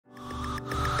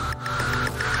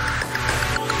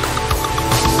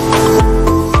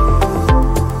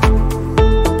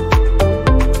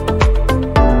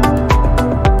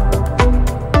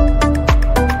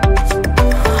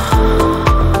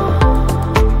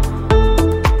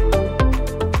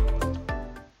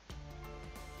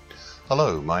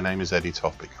my name is Eddie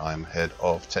Topic. I'm Head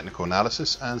of Technical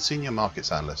Analysis and Senior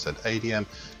Markets Analyst at ADM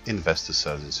Investor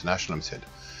Services International Limited.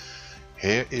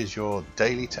 Here is your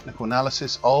daily technical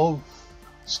analysis of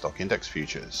stock index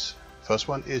futures. First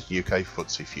one is UK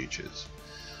FTSE futures.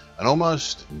 An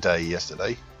almost day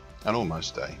yesterday,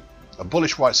 a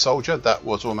bullish white soldier that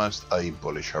was almost a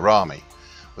bullish harami,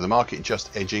 with the market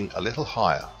just edging a little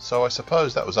higher, so I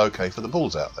suppose that was okay for the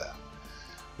bulls out there.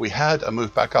 We had a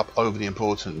move back up over the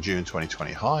important June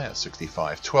 2020 high at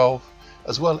 65.12,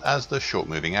 as well as the short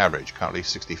moving average, currently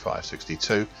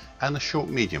 65.62, and the short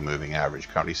medium moving average,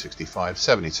 currently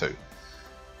 65.72.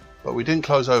 But we didn't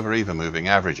close over either moving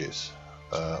averages,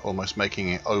 almost making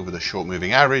it over the short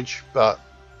moving average, but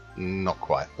not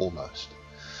quite, almost.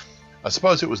 I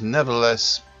suppose it was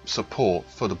nevertheless support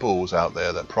for the bulls out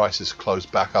there that prices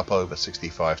closed back up over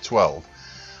 65.12,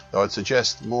 though I'd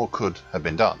suggest more could have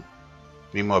been done.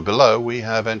 Meanwhile, below we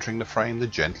have entering the frame the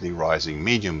gently rising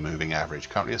medium moving average,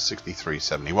 currently at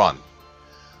 63.71.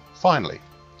 Finally,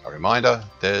 a reminder,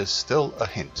 there's still a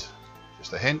hint,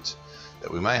 just a hint,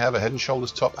 that we may have a head and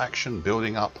shoulders top action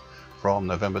building up from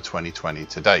November 2020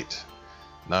 to date.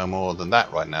 No more than that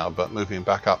right now, but moving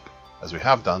back up as we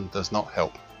have done does not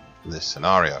help this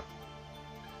scenario.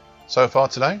 So far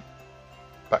today,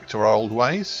 back to our old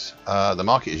ways. The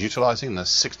market is utilizing the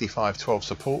 65.12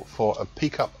 support for a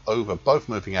peak up over both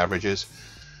moving averages,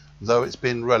 though it's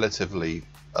been relatively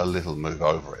a little move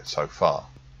over it so far.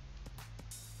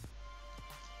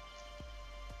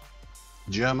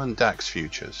 German DAX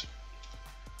futures.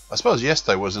 I suppose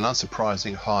yesterday was an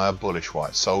unsurprising higher bullish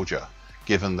white soldier,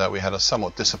 given that we had a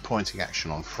somewhat disappointing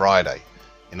action on Friday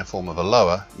in the form of a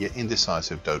lower yet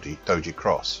indecisive doji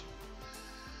cross.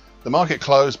 The market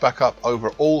closed back up over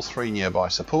all three nearby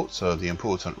supports of the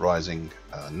important rising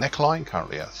neckline,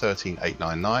 currently at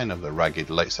 13.899 of the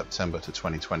ragged late September to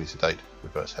 2020 to date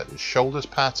reverse head and shoulders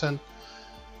pattern,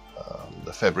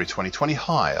 the February 2020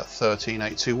 high at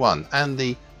 13.821, and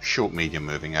the short medium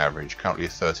moving average, currently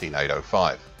at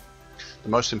 13.805. The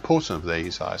most important of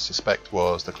these, I suspect,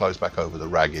 was the close back over the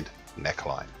ragged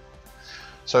neckline.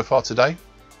 So far today,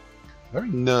 a very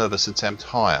nervous attempt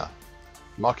higher.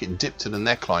 Market dipped to the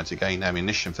neckline to gain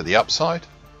ammunition for the upside.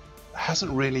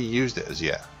 Hasn't really used it as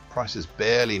yet. Price is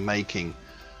barely making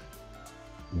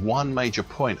one major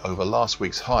point over last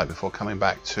week's high before coming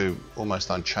back to almost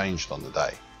unchanged on the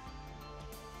day.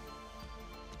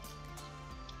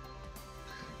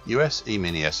 US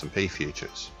E-mini S&P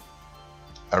futures.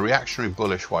 A reactionary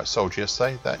bullish white soldier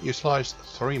yesterday that utilized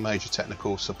three major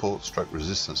technical support stroke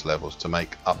resistance levels to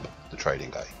make up the trading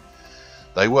day.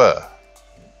 They were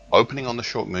opening on the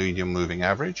short medium moving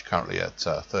average, currently at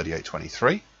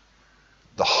 38.23,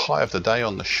 the high of the day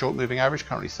on the short moving average,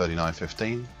 currently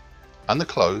 39.15, and the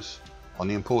close on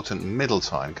the important middle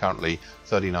time, currently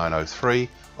 39.03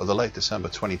 of the late December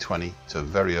 2020 to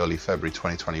very early February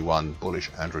 2021 bullish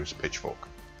Andrews pitchfork.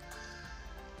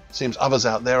 Seems others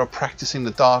out there are practicing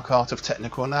the dark art of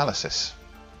technical analysis.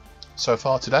 So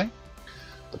far today,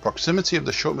 the proximity of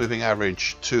the short moving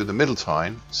average to the middle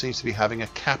time seems to be having a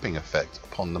capping effect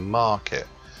upon the market,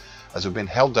 as we've been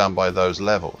held down by those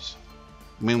levels.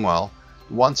 Meanwhile,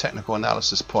 one technical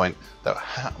analysis point that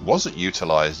wasn't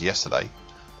utilized yesterday,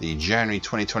 the January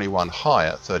 2021 high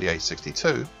at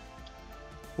 38.62,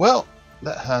 well,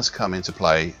 that has come into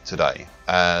play today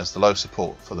as the low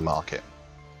support for the market.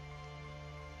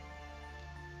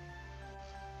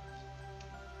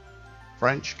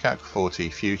 French CAC 40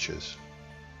 futures.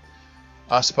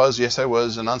 I suppose yesterday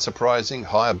was an unsurprising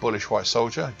higher bullish white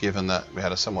soldier, given that we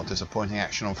had a somewhat disappointing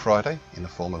action on Friday in the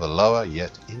form of a lower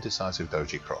yet indecisive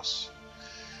doji cross.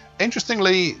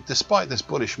 Interestingly, despite this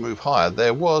bullish move higher,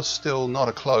 there was still not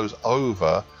a close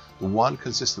over the one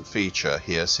consistent feature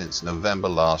here since November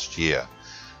last year,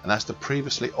 and that's the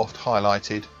previously oft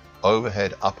highlighted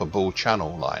overhead upper bull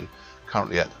channel line,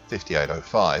 currently at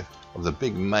 58.05 of the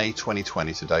big May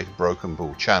 2020 to date broken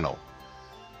bull channel.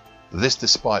 This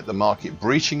despite the market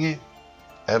breaching it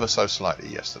ever so slightly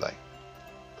yesterday.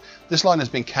 This line has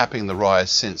been capping the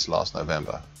rise since last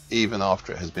November, even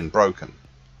after it has been broken.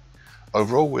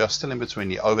 Overall, we are still in between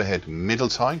the overhead middle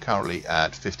time, currently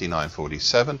at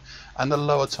 59.47, and the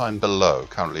lower time below,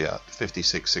 currently at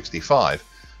 56.65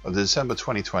 of the December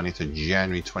 2020 to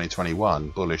January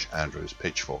 2021 bullish Andrews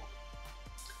pitchfork.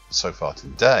 So far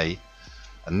today,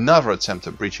 another attempt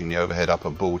at breaching the overhead upper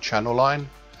bull channel line,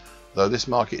 though this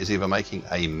market is either making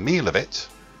a meal of it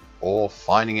or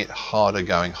finding it harder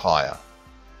going higher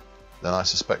than I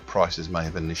suspect prices may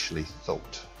have initially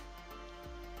thought.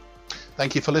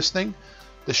 Thank you for listening.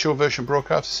 This short version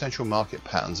broadcast essential market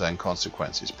patterns and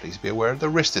consequences. Please be aware of the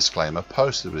risk disclaimer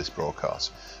posted with this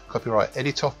broadcast. Copyright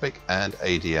Eddie Topic and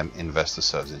ADM Investor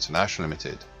Services International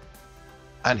Limited.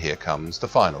 And here comes the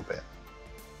final bit.